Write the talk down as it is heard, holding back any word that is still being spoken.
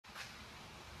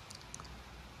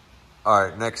All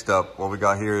right, next up, what we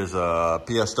got here is a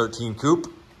PS13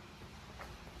 Coupe.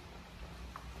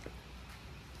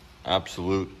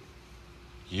 Absolute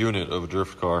unit of a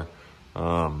drift car,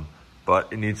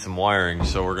 but it needs some wiring,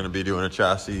 so we're going to be doing a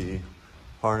chassis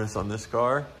harness on this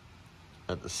car.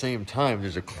 At the same time,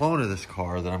 there's a clone of this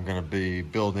car that I'm going to be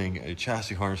building a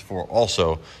chassis harness for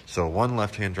also. So one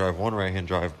left-hand drive, one right-hand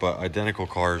drive, but identical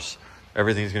cars.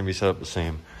 Everything's going to be set up the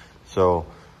same. So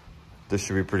this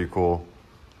should be pretty cool.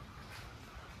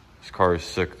 This car is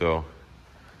sick though.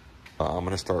 I'm going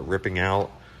to start ripping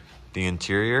out the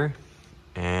interior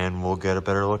and we'll get a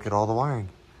better look at all the wiring.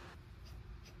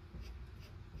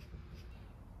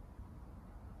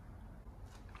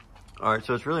 All right,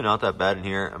 so it's really not that bad in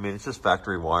here. I mean, it's just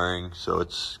factory wiring, so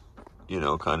it's, you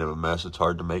know, kind of a mess. It's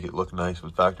hard to make it look nice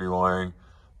with factory wiring.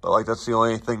 But like, that's the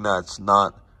only thing that's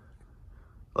not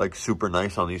like super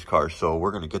nice on these cars. So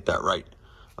we're gonna get that right.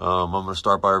 I'm gonna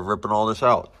start by ripping all this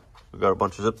out. We've got a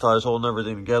bunch of zip ties holding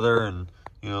everything together and,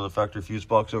 you know, the factory fuse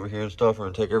box over here and stuff.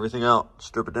 We're gonna take everything out,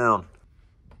 strip it down.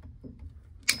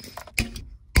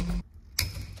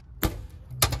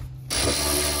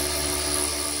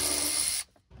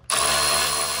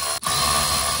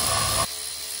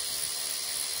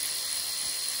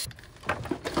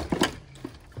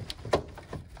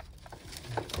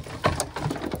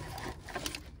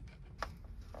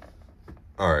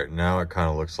 All right, now it kind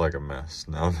of looks like a mess.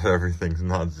 Now that everything's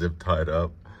not zip tied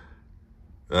up,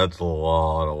 that's a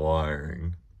lot of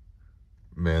wiring.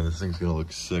 Man, this thing's gonna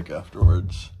look sick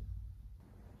afterwards.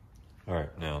 All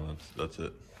right, now that's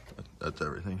it. That's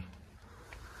everything.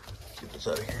 Get this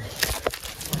out of here.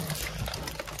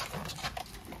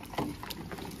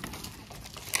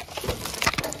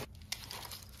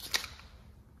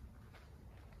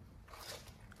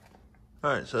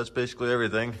 All right, so that's basically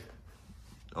everything.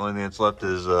 The only thing that's left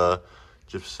is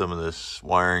just some of this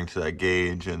wiring to that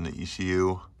gauge and the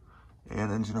ECU and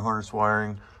engine harness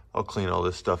wiring. I'll clean all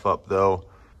this stuff up though.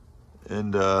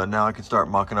 And now I can start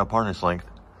mocking up harness length.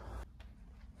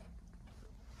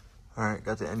 All right,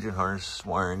 got the engine harness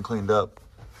wiring cleaned up.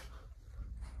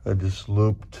 I just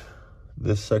looped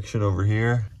this section over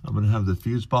here. I'm gonna have the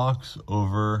fuse box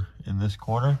over in this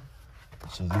corner.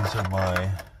 So these are my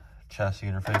chassis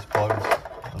interface plugs.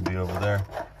 They'll be over there.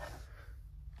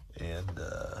 And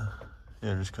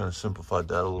yeah, just kind of simplified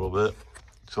that a little bit.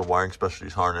 So wiring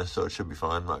specialties harness, so it should be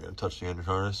fine. I'm not gonna touch the engine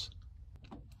harness.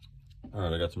 All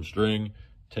right, I got some string,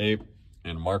 tape,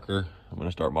 and a marker. I'm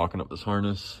gonna start mocking up this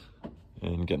harness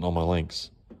and getting all my links.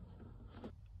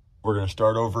 We're gonna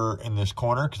start over in this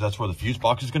corner because that's where the fuse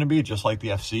box is gonna be, just like the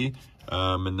FC.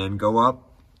 And then go up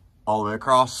all the way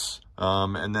across.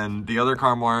 And then the other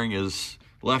car I'm wiring is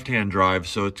left-hand drive,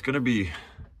 so it's gonna be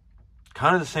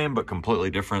kind of the same but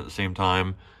completely different at the same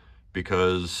time,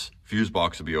 because fuse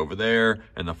box will be over there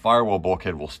and the firewall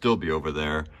bulkhead will still be over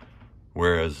there,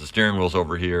 whereas the steering wheel's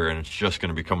over here and it's just going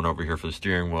to be coming over here for the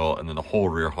steering wheel, and then the whole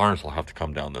rear harness will have to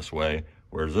come down this way,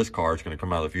 whereas this car is going to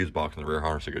come out of the fuse box and the rear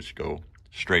harness is going to go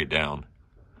straight down.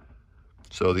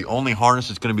 So the only harness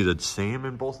that's going to be the same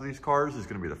in both of these cars is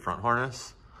going to be the front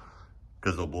harness,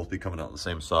 because they'll both be coming out the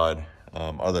same side.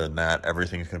 Other than that,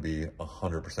 everything's going to be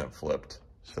 100% flipped.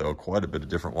 So quite a bit of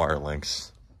different wire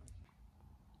lengths.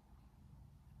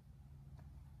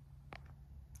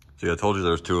 See, I told you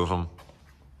there was 2 of them.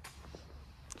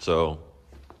 So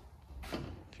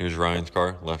here's Ryan's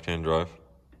car, left-hand drive.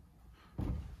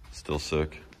 Still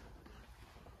sick.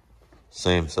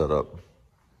 Same setup.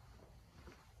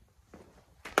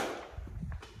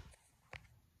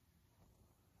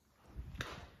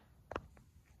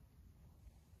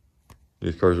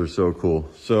 These cars are so cool.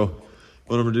 So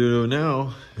what I'm gonna do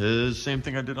now is the same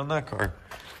thing I did on that car.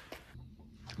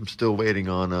 I'm still waiting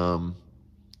on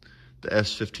the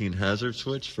S15 hazard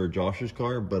switch for Josh's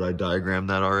car, but I diagrammed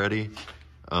that already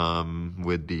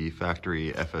with the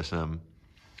factory FSM.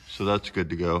 So that's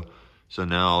good to go. So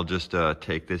now I'll just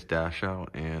take this dash out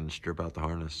and strip out the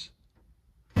harness.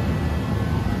 All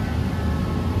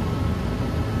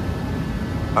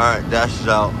right, dash is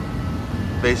out.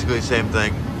 Basically same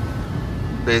thing.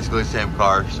 Basically same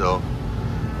car, so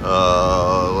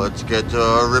let's get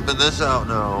to ripping this out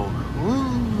now. Woo!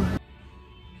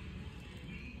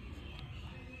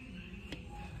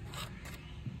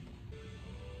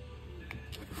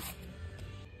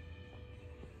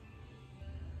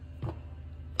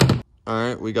 All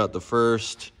right, we got the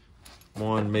first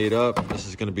one made up. This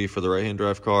is gonna be for the right-hand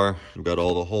drive car. We've got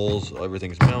all the holes,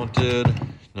 everything's mounted.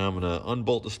 Now I'm gonna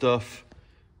unbolt the stuff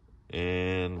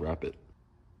and wrap it.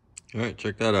 All right,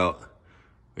 check that out.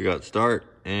 We got start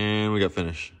and we got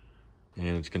finish.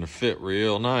 And it's gonna fit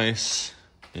real nice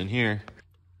in here.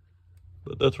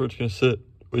 But that's where it's gonna sit.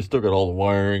 We still got all the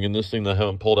wiring and this thing that I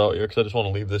haven't pulled out yet because I just want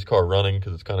to leave this car running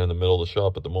because it's kind of in the middle of the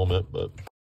shop at the moment. But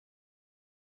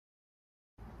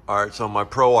all right, so my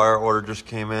Pro Wire order just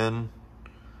came in.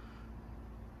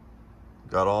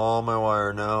 Got all my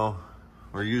wire now.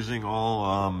 We're using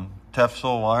all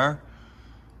Tefsol wire.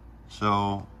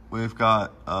 So we've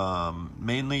got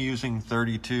mainly using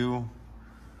 32.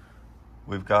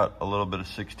 We've got a little bit of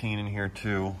 16 in here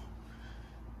too,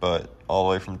 but all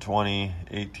the way from 20,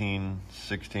 18,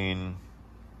 16,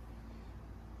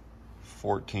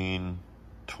 14,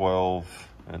 12,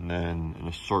 and then an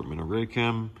assortment of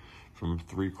Raychem from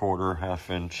 3/4, 1/2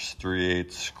 inch,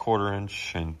 3/8, 1/4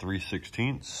 inch, and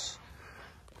 3/16.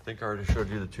 I think I already showed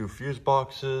you the two fuse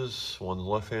boxes. One's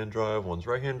left-hand drive, one's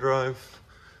right-hand drive.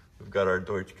 We've got our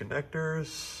Deutsch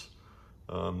connectors.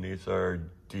 These are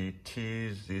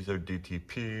DTs, these are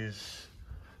DTPs.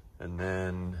 And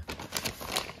then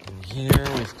in here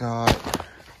we've got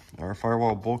our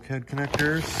firewall bulkhead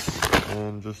connectors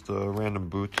and just random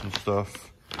boots and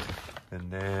stuff. And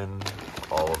then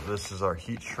all of this is our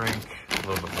heat shrink, a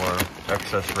little bit more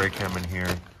excess Raychem in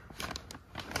here.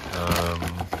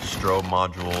 Strobe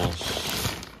modules.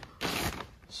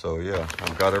 So yeah,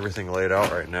 I've got everything laid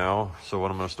out right now. So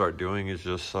what I'm gonna start doing is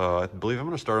just, I believe I'm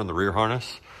gonna start on the rear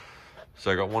harness.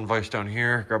 So I got one vise down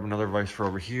here, grab another vise for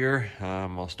over here.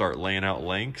 I'll start laying out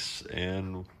lengths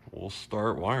and we'll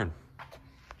start wiring.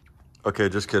 Okay,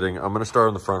 just kidding. I'm gonna start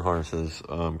on the front harnesses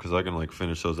because I can like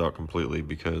finish those out completely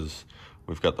because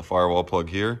we've got the firewall plug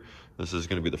here. This is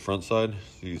gonna be the front side.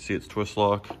 So you can see it's twist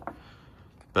lock.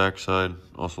 Back side,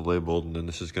 also labeled, and then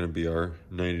this is gonna be our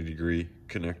 90-degree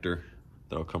connector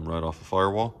that'll come right off the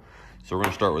firewall. So we're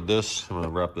gonna start with this. I'm gonna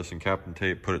wrap this in Captain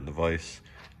tape, put it in the vise,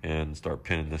 and start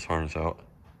pinning this harness out.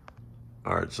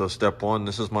 All right, so step one,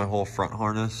 this is my whole front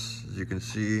harness. As you can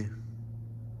see,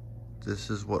 this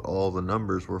is what all the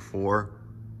numbers were for.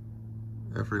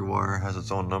 Every wire has its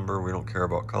own number. We don't care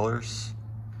about colors.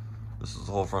 This is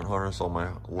the whole front harness. All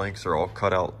my lengths are all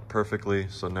cut out perfectly.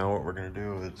 So now what we're gonna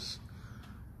do is,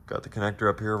 got the connector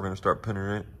up here, we're gonna start pinning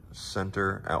it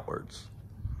center outwards.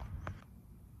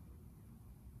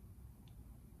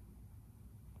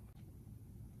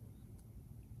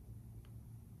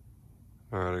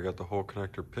 All right, I got the whole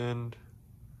connector pinned,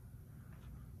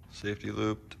 safety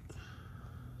looped,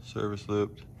 service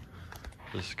looped.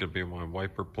 This is gonna be my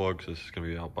wiper plug, so this is gonna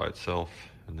be out by itself,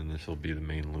 and then this will be the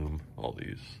main loom, all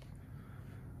these.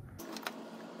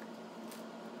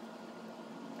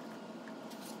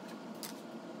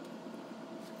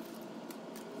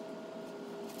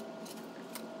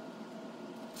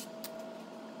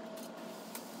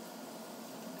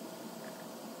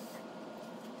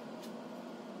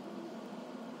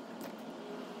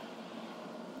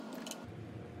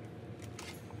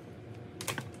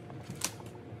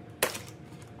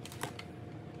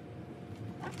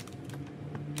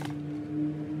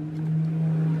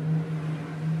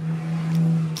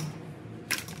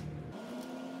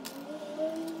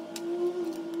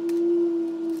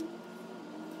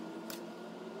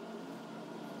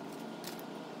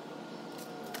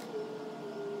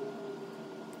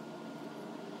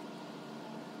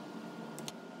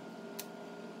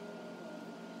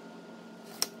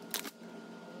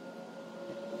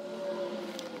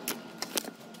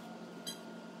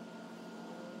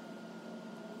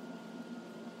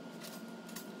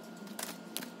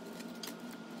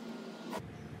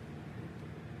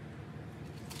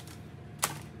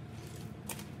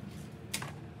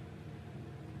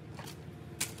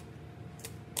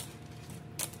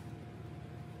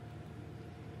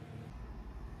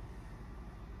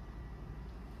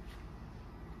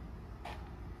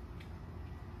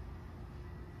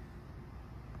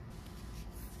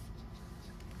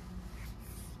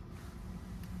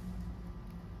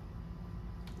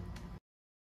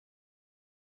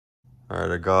 All right,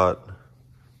 I got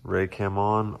Raychem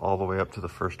on all the way up to the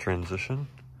first transition,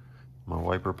 my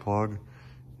wiper plug,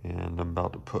 and I'm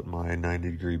about to put my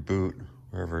 90-degree boot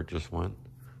wherever it just went.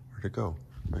 Where'd it go?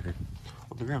 Right here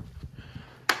on the ground.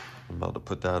 I'm about to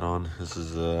put that on. This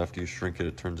is after you shrink it,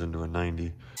 it turns into a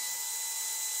 90.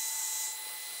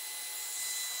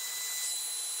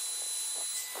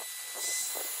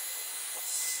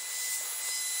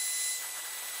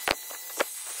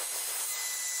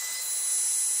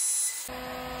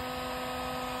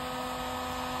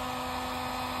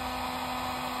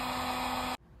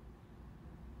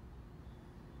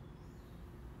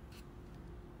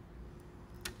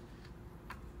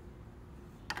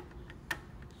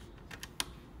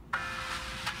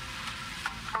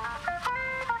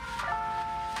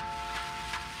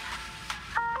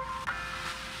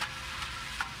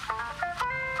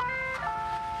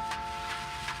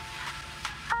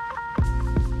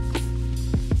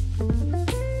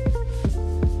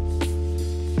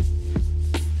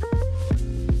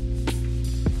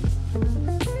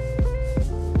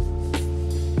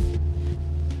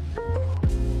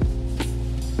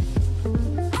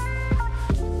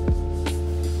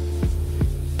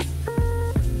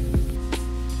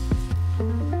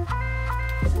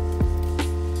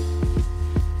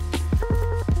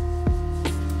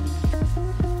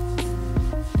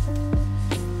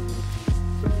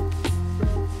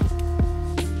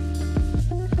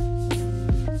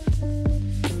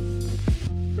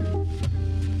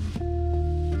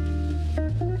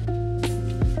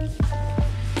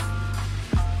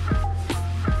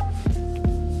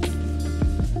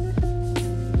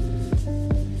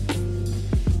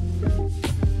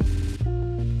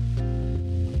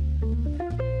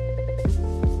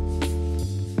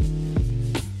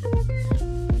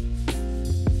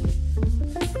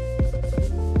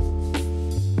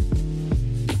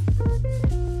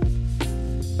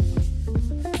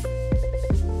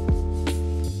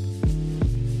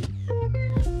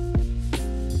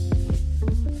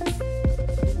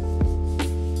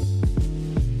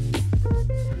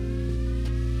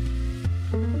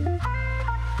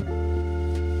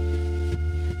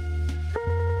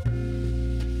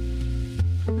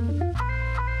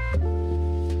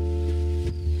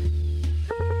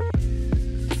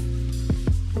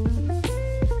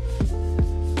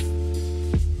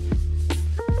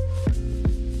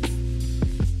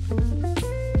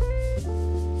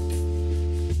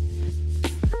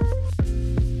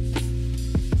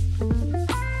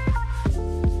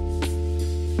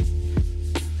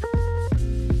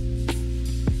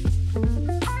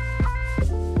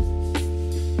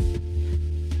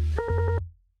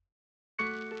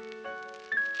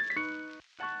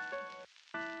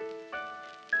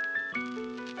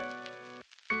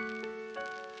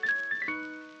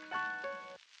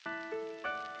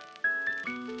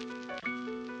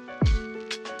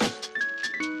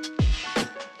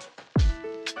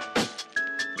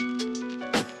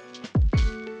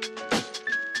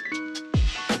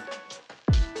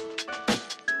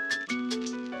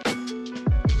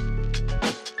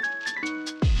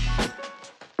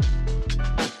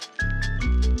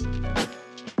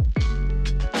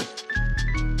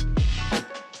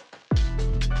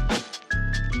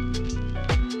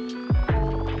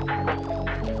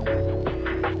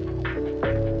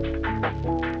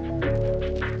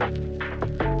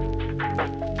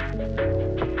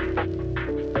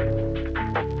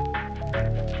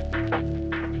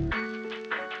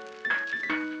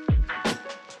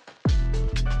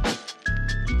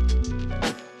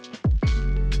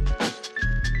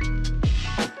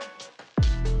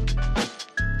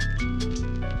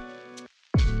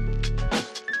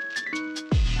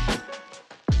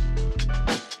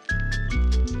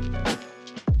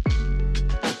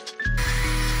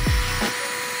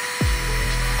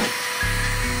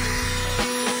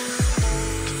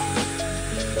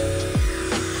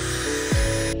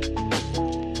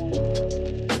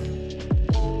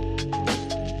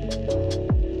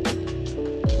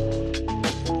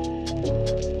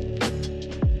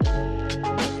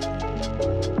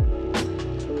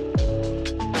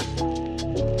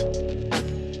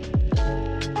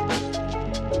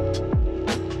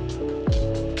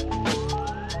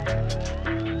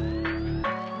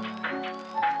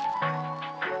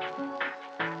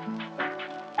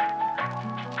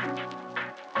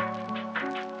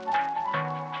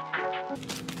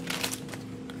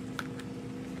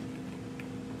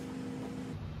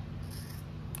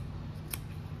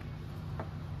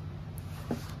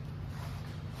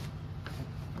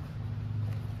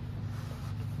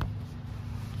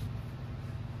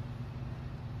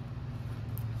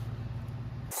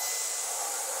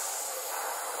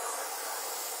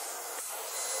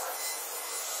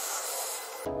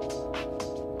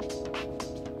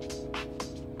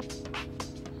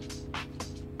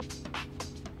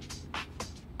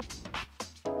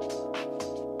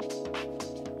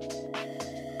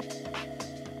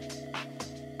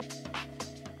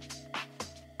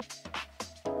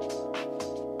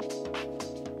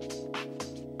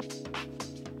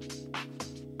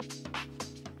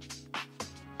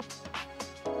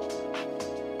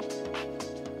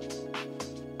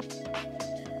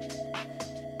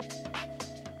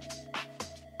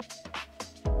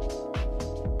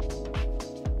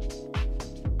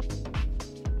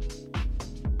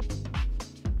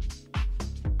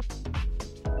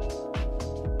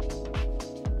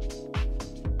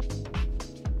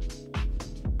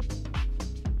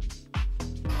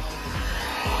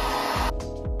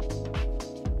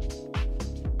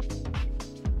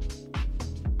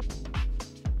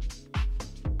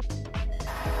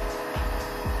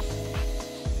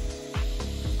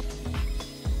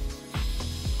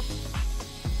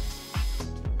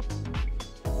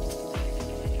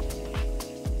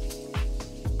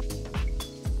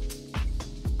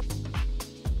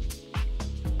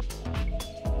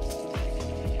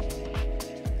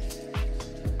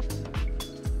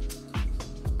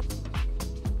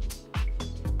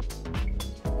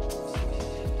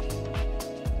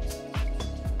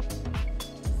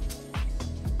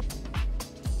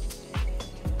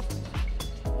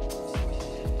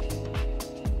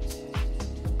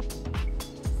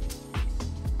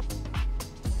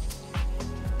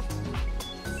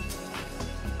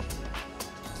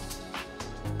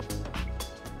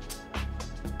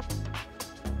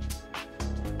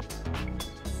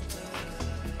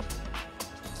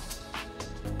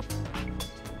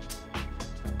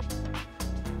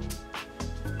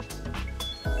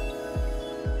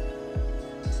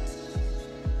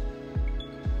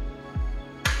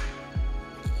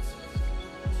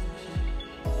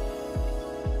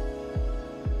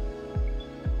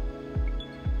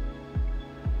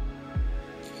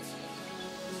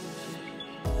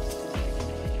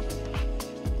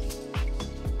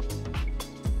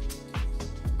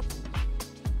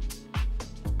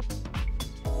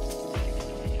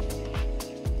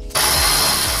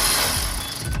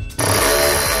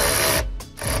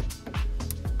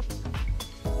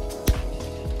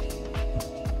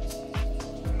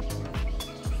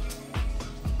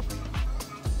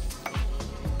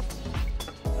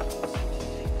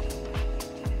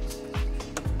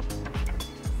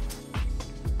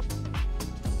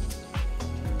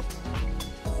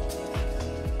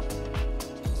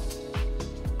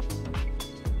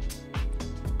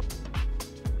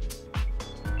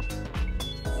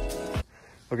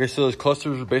 Okay, so those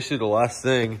clusters are basically the last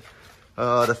thing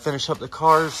to finish up the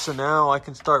cars. So now I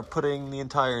can start putting the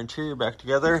entire interior back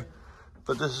together.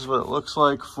 But this is what it looks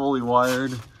like, fully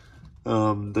wired.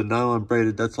 The nylon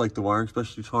braided, that's like the wiring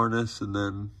specialty harness. And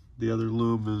then the other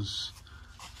loom is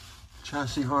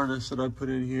chassis harness that I put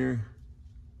in here.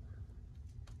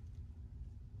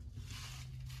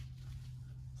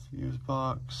 Fuse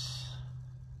box.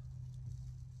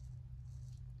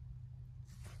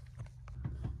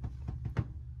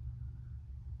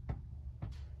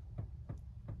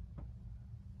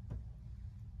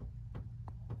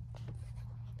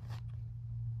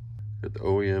 Got the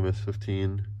OEM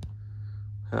S15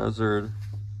 hazard.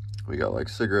 We got like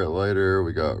cigarette lighter,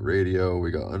 we got radio,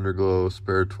 we got underglow,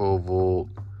 spare 12 volt,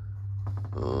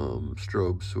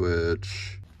 strobe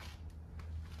switch.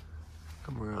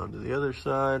 Come around to the other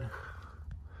side.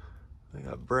 We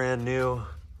got brand new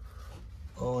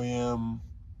OEM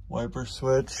wiper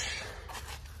switch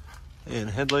and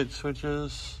headlight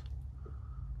switches.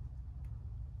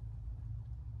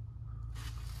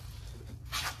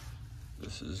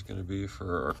 This is going to be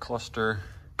for our cluster.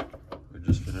 We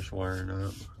just finished wiring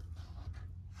up.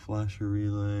 Flasher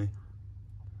relay.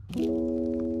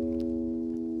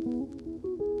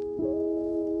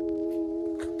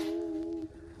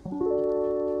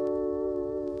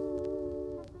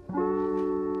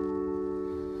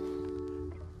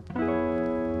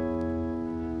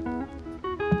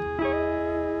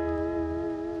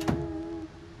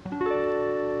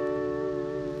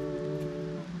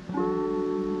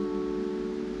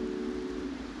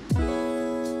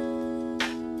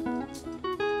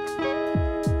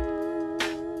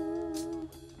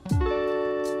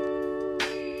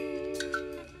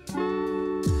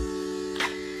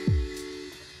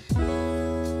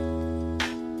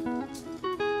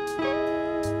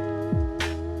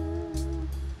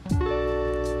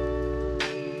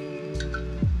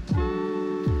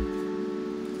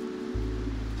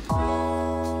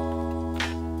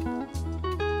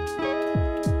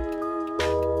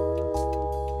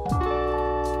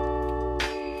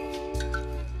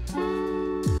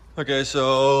 Okay,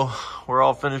 so we're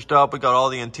all finished up. We got all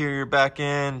the interior back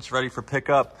in. It's ready for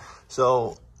pickup.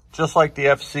 So just like the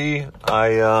FC,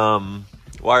 I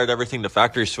wired everything to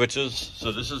factory switches.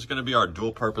 So this is gonna be our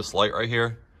dual purpose light right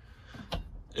here.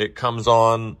 It comes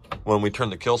on when we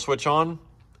turn the kill switch on.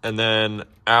 And then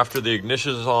after the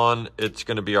ignition is on, it's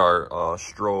gonna be our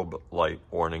strobe light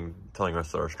warning, telling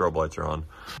us that our strobe lights are on.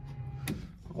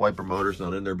 Wiper motor's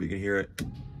not in there, but you can hear it.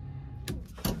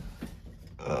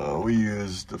 We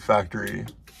used the factory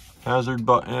hazard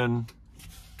button.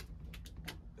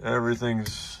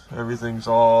 Everything's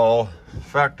all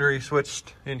factory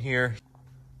switched in here.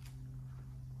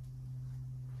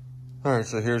 All right,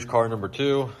 so here's car number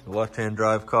 2, the left-hand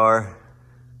drive car.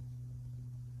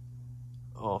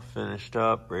 All finished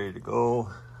up, ready to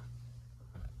go.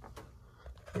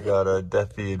 We got a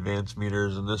DEFI advanced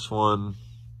meters in this one.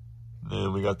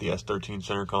 Then we got the S13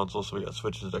 center console, so we got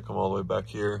switches that come all the way back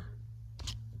here.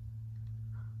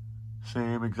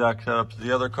 Same exact setup as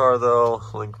the other car though,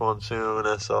 Link Monsoon,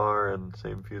 SR, and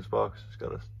same fuse box. Just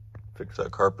gotta fix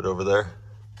that carpet over there.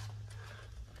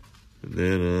 And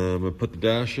then I'm gonna put the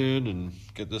dash in and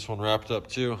get this one wrapped up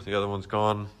too. The other one's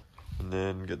gone. And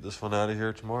then get this one out of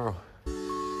here tomorrow.